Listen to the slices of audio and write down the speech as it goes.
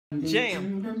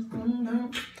Jam.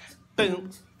 Boom,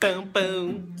 boom,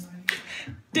 boom.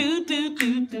 Do, do,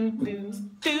 do, do, do,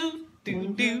 do, do,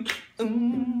 do.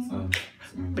 Boom,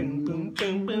 boom, boom,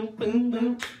 boom, boom,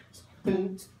 boom.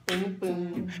 Boom, boom,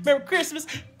 boom. Merry Christmas.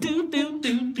 Do, do,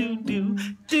 do, do, do,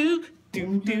 do,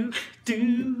 do, do,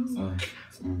 do.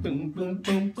 Boom, boom,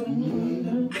 boom,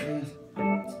 boom.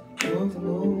 Ooh, ooh,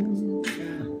 ooh,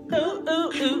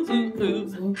 ooh,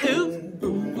 ooh, ooh, ooh,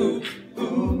 ooh.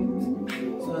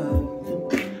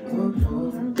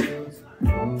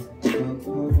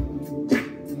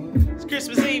 It's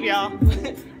Christmas Eve, y'all.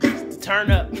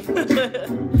 Turn up.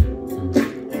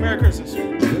 Merry Christmas.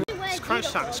 It's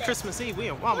crunch time. It's Christmas Eve. We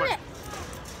in Walmart.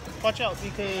 Watch out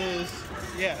because,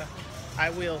 yeah, I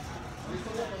will.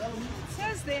 It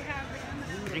says they have it.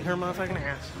 Bring her motherfucking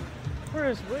ass. Where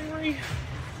is Riri?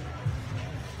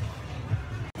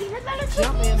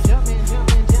 Jump in, jump in,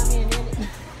 jump in, jump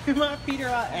in. My feet are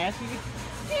all ashy.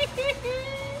 I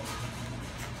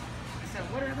said,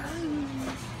 what are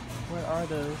those? What are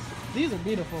those? These are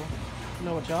beautiful. I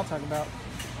know what y'all talking about.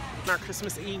 Our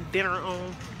Christmas Eve dinner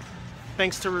on.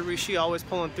 Thanks to Riri, she always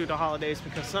pulling through the holidays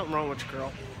because something wrong with your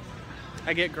girl.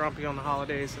 I get grumpy on the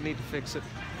holidays. I need to fix it.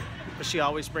 But she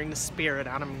always brings the spirit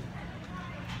out of me.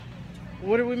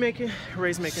 What are we making?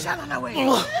 Ray's making. Shut on way.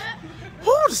 Oh,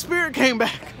 the spirit came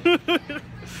back.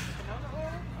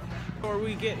 Or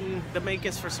we getting the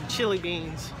makings for some chili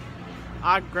beans.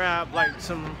 I grabbed like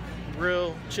some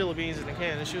real chili beans in the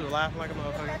can and she was laughing like a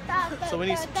motherfucker. So we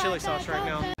need some chili sauce right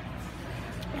now.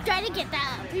 I'm trying to get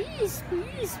that. Please,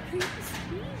 please, please,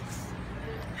 please.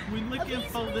 We're looking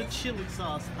for the chili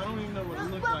sauce. I don't even know what it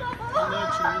looks like. I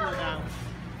love down.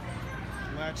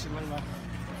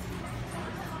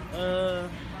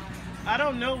 I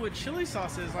don't know what chili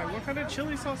sauce is. Like, what kind of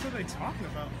chili sauce are they talking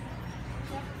about?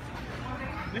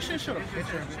 They should show a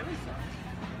picture of it.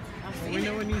 Well, we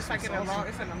know it needs some sauce.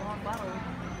 It's in a long bottle.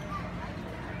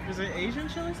 Is it Asian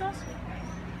chili sauce?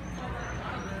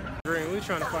 We're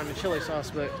trying to find the chili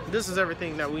sauce, but this is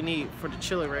everything that we need for the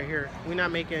chili right here. We're not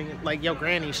making like your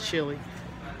granny's chili.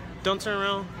 Don't turn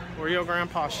around. We're your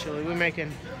grandpa's chili. We're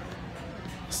making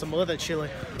some other chili.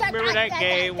 Remember that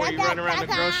game where you run around the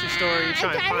grocery store, you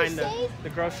try and find the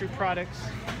grocery products?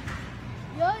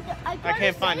 I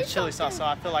can't find the chili sauce, so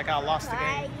I feel like I lost the game.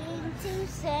 I need to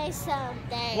say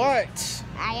something. What?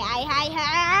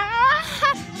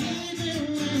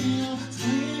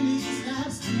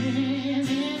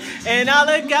 And all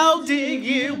the gold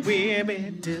digging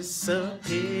women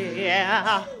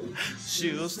disappear.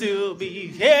 She'll still be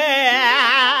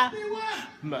here.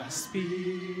 Must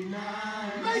be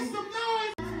nice. Make some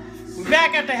noise. We're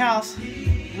back at the house.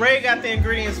 Ray got the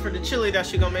ingredients for the chili that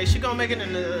she gonna make. She gonna make it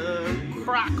in the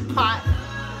crock pot.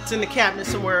 It's in the cabinet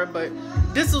somewhere, but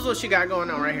this is what she got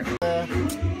going on right here.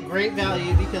 Great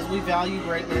value because we value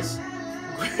greatness.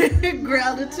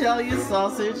 Ground Italian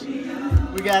sausage.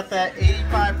 We got that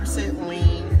 85%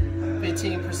 lean,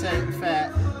 15%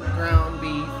 fat ground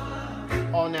beef,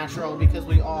 all natural because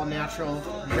we all natural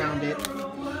ground it.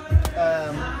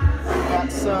 Got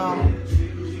some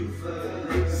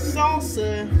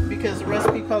salsa because the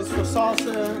recipe calls for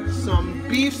salsa. Some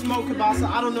beef smoked kielbasa.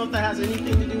 I don't know if that has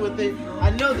anything to do with it. I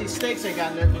know these steaks ain't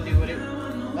got nothing to do with it.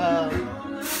 A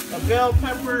bell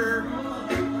pepper.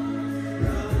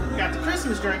 Got the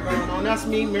Christmas drink going on. That's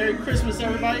me. Merry Christmas,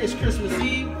 everybody. It's Christmas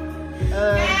Eve. I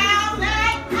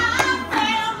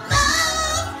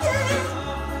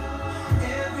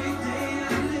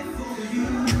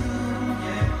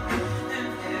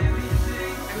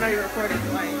know you're recording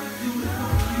tonight.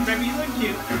 Baby, you look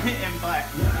cute and black.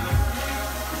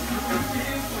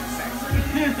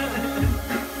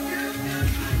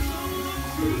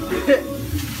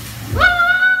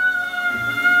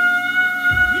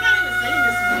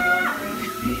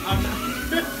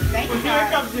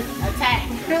 Attack.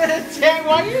 Attack?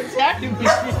 Why are you attacking me?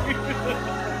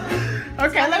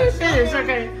 Okay, let me finish.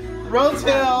 Okay.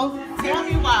 Rotel. Tell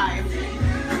me why.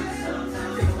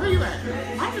 Where you at?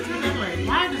 Why is it that way?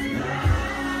 Why does it?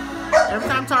 Every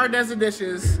time Tara does the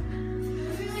dishes,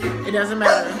 it doesn't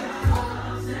matter.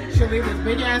 She'll leave this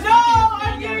big ass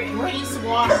grease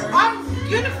water. I'm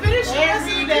gonna finish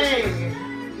every day.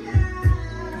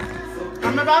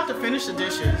 I'm about to finish the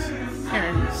dishes.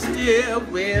 And still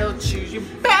will choose you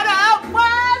better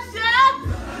wash up.